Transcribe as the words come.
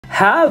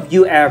Have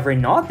you ever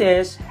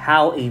noticed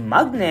how a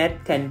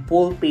magnet can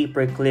pull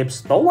paper clips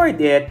toward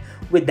it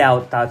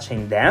without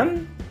touching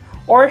them?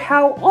 Or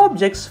how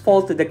objects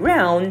fall to the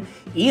ground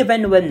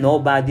even when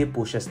nobody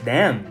pushes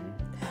them?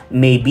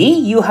 Maybe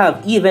you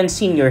have even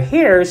seen your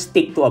hair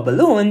stick to a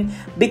balloon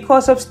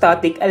because of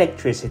static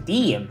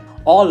electricity.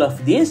 All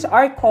of these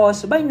are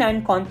caused by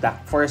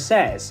non-contact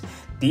forces.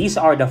 These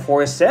are the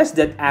forces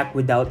that act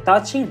without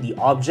touching the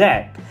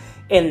object.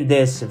 In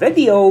this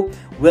video,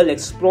 we'll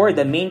explore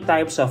the main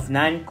types of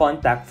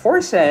non-contact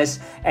forces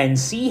and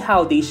see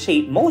how they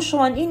shape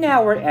motion in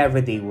our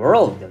everyday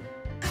world.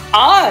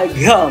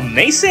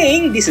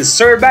 Amazing! This is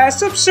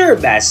SirBas of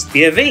SirBas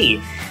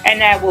TV,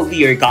 and I will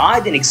be your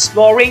guide in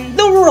exploring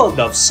the world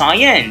of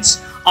science.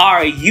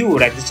 Are you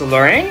ready to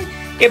learn?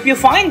 If you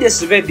find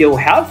this video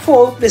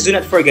helpful, please do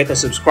not forget to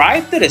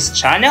subscribe to this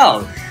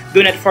channel.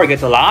 Do not forget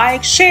to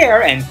like,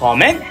 share, and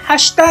comment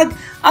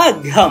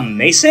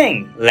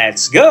 #amazing.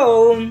 Let's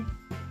go!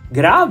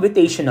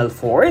 Gravitational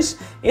force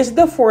is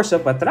the force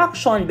of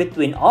attraction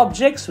between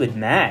objects with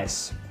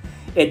mass.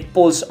 It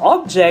pulls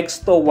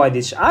objects toward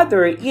each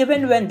other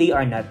even when they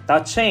are not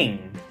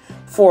touching.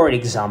 For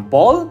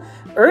example,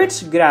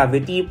 Earth's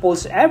gravity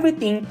pulls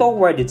everything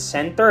toward its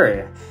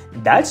center.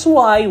 That's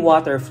why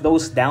water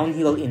flows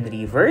downhill in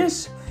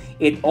rivers.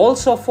 It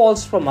also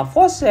falls from a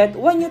faucet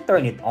when you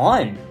turn it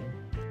on.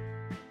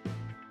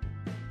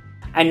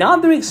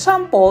 Another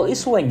example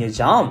is when you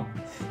jump.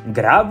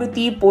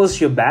 Gravity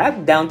pulls you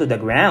back down to the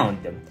ground.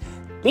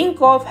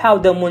 Think of how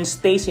the moon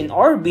stays in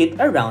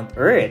orbit around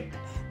Earth.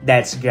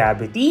 That's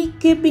gravity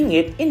keeping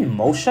it in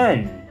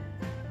motion.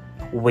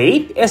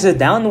 Weight is a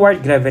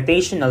downward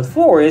gravitational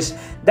force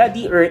that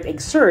the Earth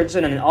exerts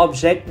on an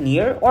object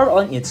near or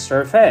on its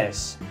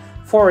surface.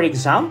 For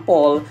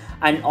example,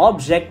 an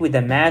object with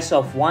a mass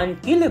of 1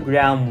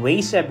 kilogram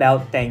weighs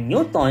about 10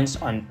 newtons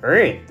on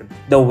Earth.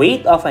 The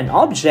weight of an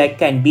object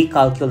can be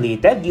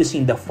calculated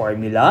using the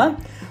formula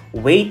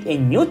weight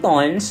in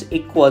newtons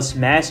equals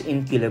mass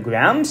in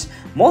kilograms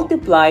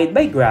multiplied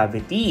by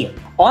gravity.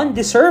 On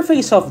the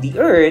surface of the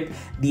Earth,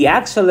 the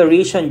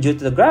acceleration due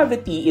to the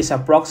gravity is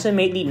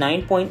approximately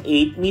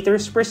 9.8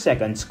 meters per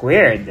second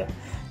squared.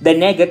 The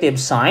negative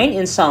sign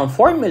in some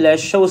formulas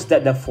shows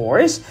that the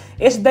force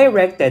is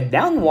directed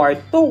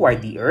downward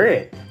toward the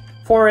Earth.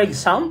 For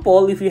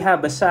example, if you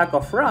have a sack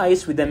of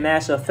rice with a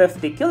mass of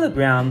 50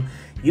 kg,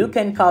 you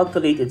can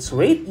calculate its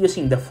weight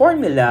using the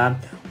formula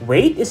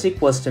weight is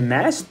equals to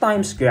mass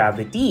times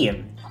gravity.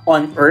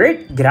 On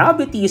Earth,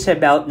 gravity is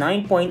about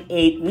 9.8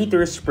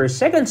 meters per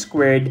second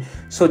squared,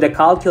 so the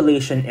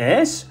calculation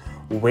is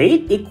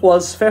weight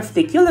equals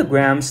 50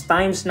 kilograms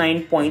times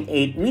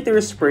 9.8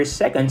 meters per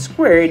second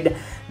squared.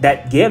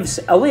 That gives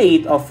a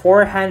weight of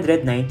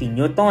 490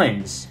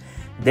 newtons.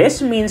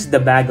 This means the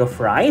bag of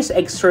rice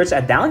exerts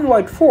a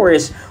downward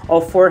force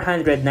of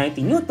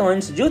 490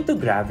 newtons due to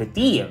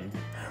gravity.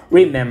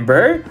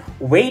 Remember,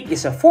 weight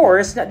is a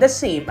force not the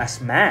same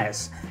as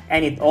mass,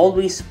 and it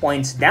always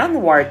points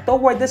downward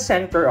toward the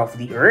center of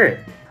the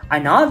Earth.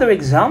 Another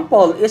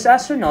example is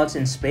astronauts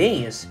in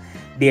space.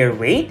 Their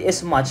weight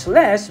is much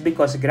less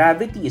because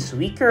gravity is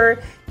weaker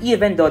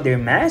even though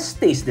their mass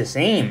stays the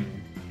same.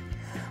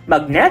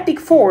 Magnetic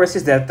force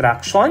is the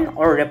attraction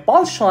or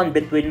repulsion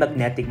between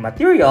magnetic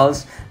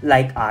materials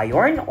like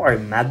iron or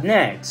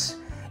magnets.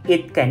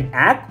 It can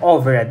act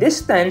over a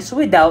distance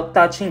without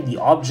touching the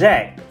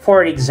object.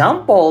 For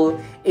example,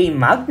 a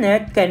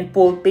magnet can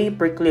pull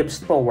paper clips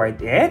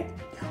toward it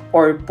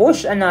or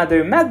push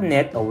another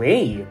magnet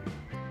away.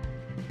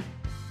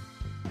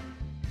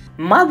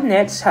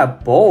 Magnets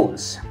have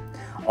poles.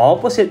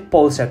 Opposite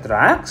poles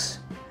attracts,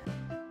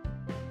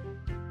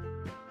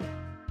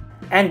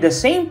 and the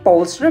same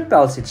poles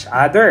repels each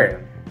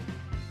other.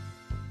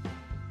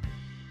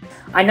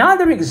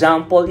 Another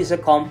example is a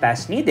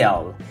compass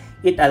needle.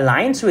 It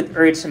aligns with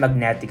Earth's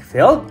magnetic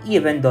field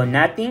even though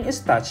nothing is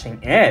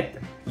touching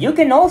it. You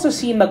can also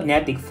see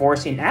magnetic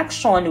force in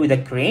action with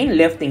a crane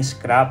lifting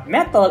scrap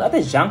metal at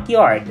a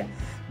junkyard.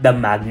 The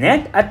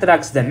magnet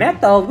attracts the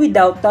metal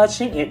without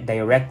touching it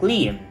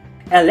directly.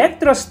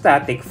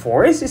 Electrostatic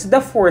force is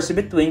the force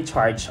between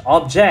charged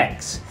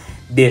objects.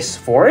 This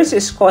force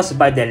is caused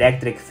by the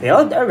electric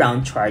field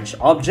around charged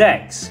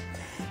objects.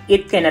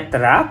 It can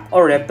attract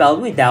or repel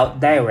without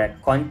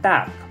direct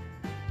contact.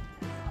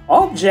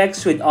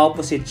 Objects with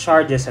opposite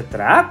charges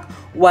attract,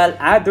 while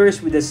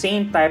others with the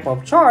same type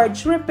of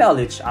charge repel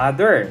each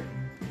other.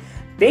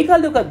 Take a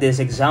look at this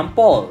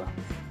example.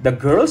 The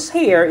girl's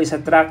hair is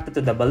attracted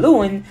to the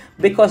balloon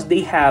because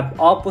they have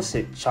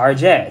opposite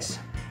charges.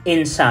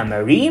 In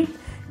summary,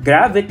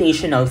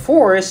 gravitational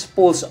force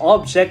pulls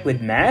objects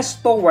with mass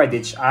toward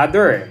each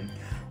other.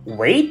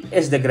 Weight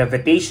is the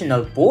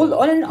gravitational pull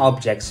on an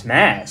object's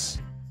mass.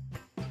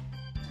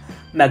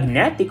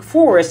 Magnetic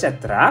force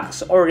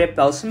attracts or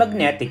repels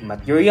magnetic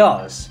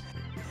materials.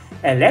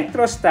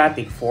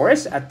 Electrostatic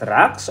force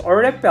attracts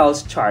or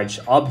repels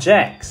charged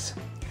objects.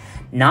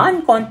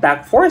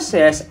 Non-contact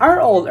forces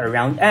are all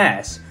around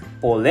us.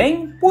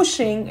 pulling,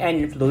 pushing, and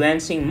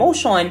influencing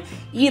motion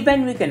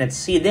even we cannot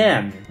see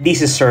them.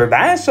 This is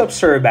SirBas of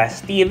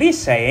SirBas TV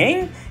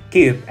saying,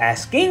 keep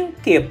asking,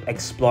 keep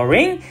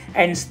exploring,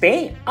 and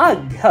stay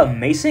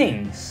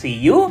amazing. See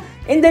you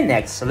in the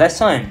next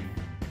lesson.